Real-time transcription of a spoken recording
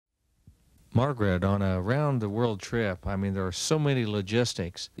Margaret, on a round-the-world trip, I mean, there are so many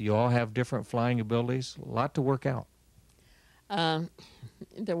logistics. You all have different flying abilities, a lot to work out. Um,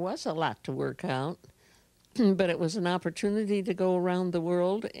 there was a lot to work out, but it was an opportunity to go around the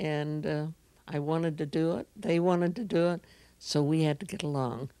world, and I wanted to do it. They wanted to do it, so we had to get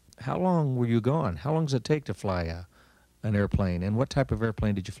along. How long were you gone? How long does it take to fly an airplane, and what type of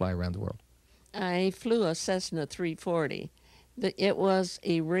airplane did you fly around the world? I flew a Cessna 340. It was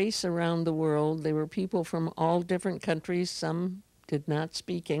a race around the world. There were people from all different countries. Some did not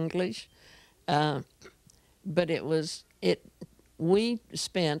speak English, uh, but we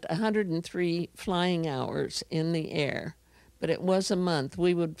spent 103 flying hours in the air, but it was a month.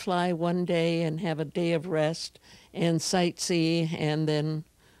 We would fly one day and have a day of rest and sightsee, and then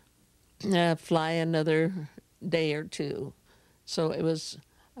fly another day or two. So it was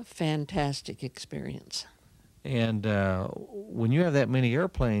a fantastic experience. And when you have that many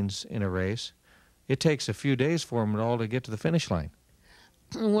airplanes in a race, it takes a few days for them all to get to the finish line.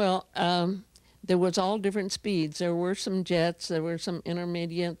 Well, there was all different speeds. There were some jets, there were some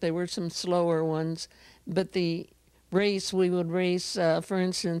intermediate, there were some slower ones. But the race, we would race, for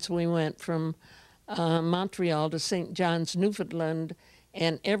instance, we went from Montreal to St. John's, Newfoundland,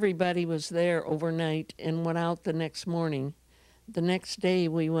 and everybody was there overnight and went out the next morning. The next day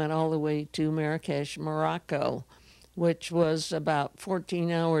we went all the way to Marrakesh, Morocco, which was about 14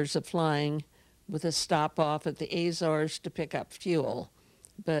 hours of flying with a stop off at the Azores to pick up fuel.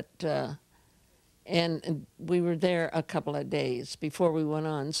 But and we were there a couple of days before we went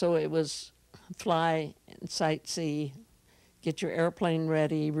on. So it was fly and sightsee, get your airplane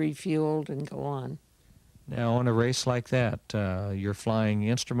ready, refueled, and go on. Now, on a race like that, you're flying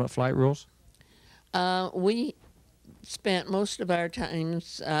instrument flight rules? We spent most of our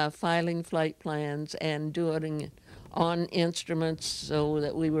times filing flight plans and doing it on instruments so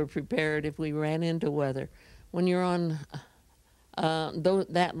that we were prepared if we ran into weather. When you're on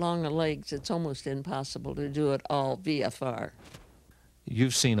that long of legs, it's almost impossible to do it all VFR.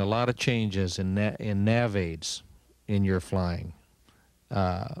 You've seen a lot of changes in nav aids in your flying.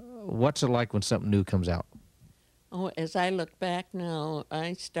 What's it like when something new comes out? Oh, as I look back now,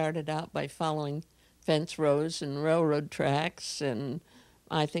 I started out by following fence rows and railroad tracks, and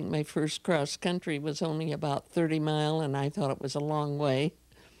I think my first cross country was only about 30 mile, and I thought it was a long way.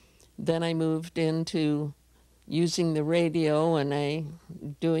 Then I moved into using the radio and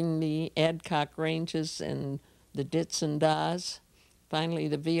doing the Adcock ranges and the dits and das. Finally,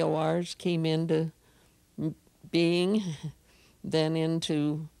 the VORs came into being, then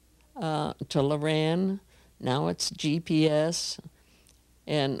into to Loran. Now it's GPS.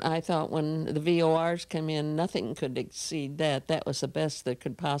 And I thought when the VORs come in, nothing could exceed that. That was the best that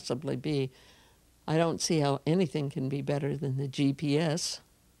could possibly be. I don't see how anything can be better than the GPS.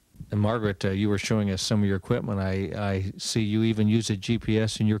 And Margaret, you were showing us some of your equipment. I see you even use a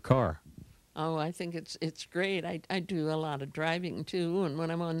GPS in your car. Oh, I think it's great. I do a lot of driving too, and when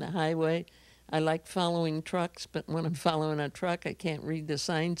I'm on the highway, I like following trucks, but when I'm following a truck, I can't read the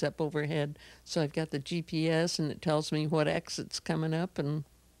signs up overhead. So I've got the GPS, and it tells me what exit's coming up and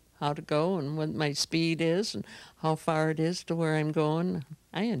how to go and what my speed is and how far it is to where I'm going.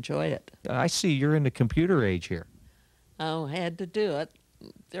 I enjoy it. I see you're in the computer age here. Oh, I had to do it.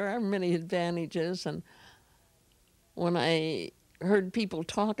 There are many advantages, and when I heard people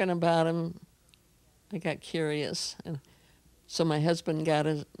talking about them, I got curious. And so my husband got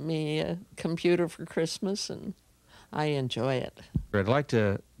me a computer for Christmas, and I enjoy it. I'd like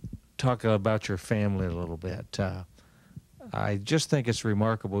to talk about your family a little bit. I just think it's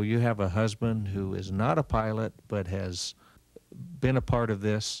remarkable. You have a husband who is not a pilot, but has been a part of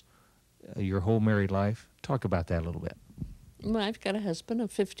this your whole married life. Talk about that a little bit. Well, I've got a husband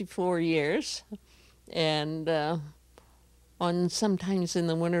of 54 years, and sometimes in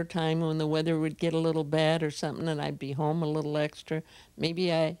the wintertime when the weather would get a little bad or something and I'd be home a little extra,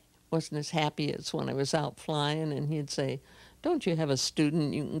 maybe I wasn't as happy as when I was out flying, and he'd say, "Don't you have a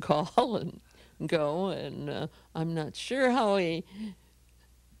student you can call and go?" And I'm not sure how he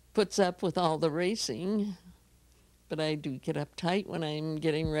puts up with all the racing, but I do get uptight when I'm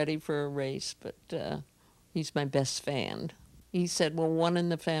getting ready for a race, but he's my best fan. He said, well, one in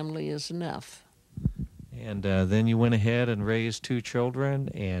the family is enough. And then you went ahead and raised two children,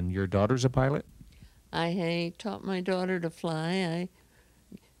 and your daughter's a pilot? I taught my daughter to fly. I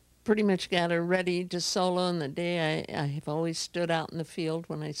pretty much got her ready to solo in the day. I have always stood out in the field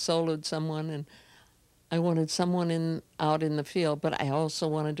when I soloed someone, and I wanted someone out in the field, but I also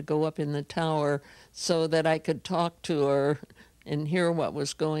wanted to go up in the tower so that I could talk to her and hear what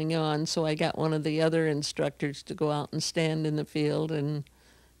was going on. So I got one of the other instructors to go out and stand in the field, and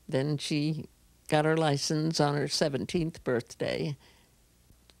Then she got her license on her 17th birthday.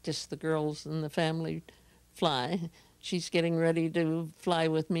 Just the girls in the family fly. She's getting ready to fly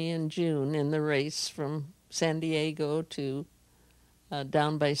with me in June in the race from San Diego to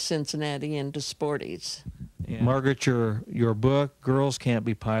down by Cincinnati into Sporties. Yeah. Margaret, your book, Girls Can't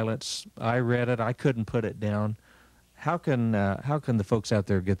Be Pilots, I read it. I couldn't put it down. How can the folks out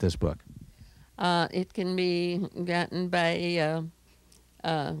there get this book? It can be gotten by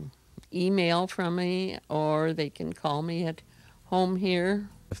email from me, or they can call me at home here.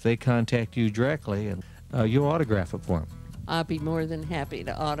 If they contact you directly, and you'll autograph it for them. I'll be more than happy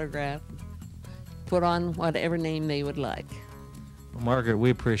to autograph, put on whatever name they would like. Well, Margaret,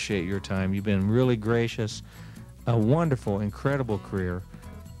 we appreciate your time. You've been really gracious. A wonderful, incredible career.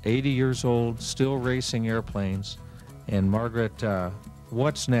 80 years old, still racing airplanes. And Margaret,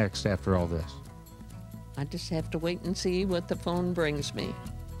 what's next after all this? I just have to wait and see what the phone brings me.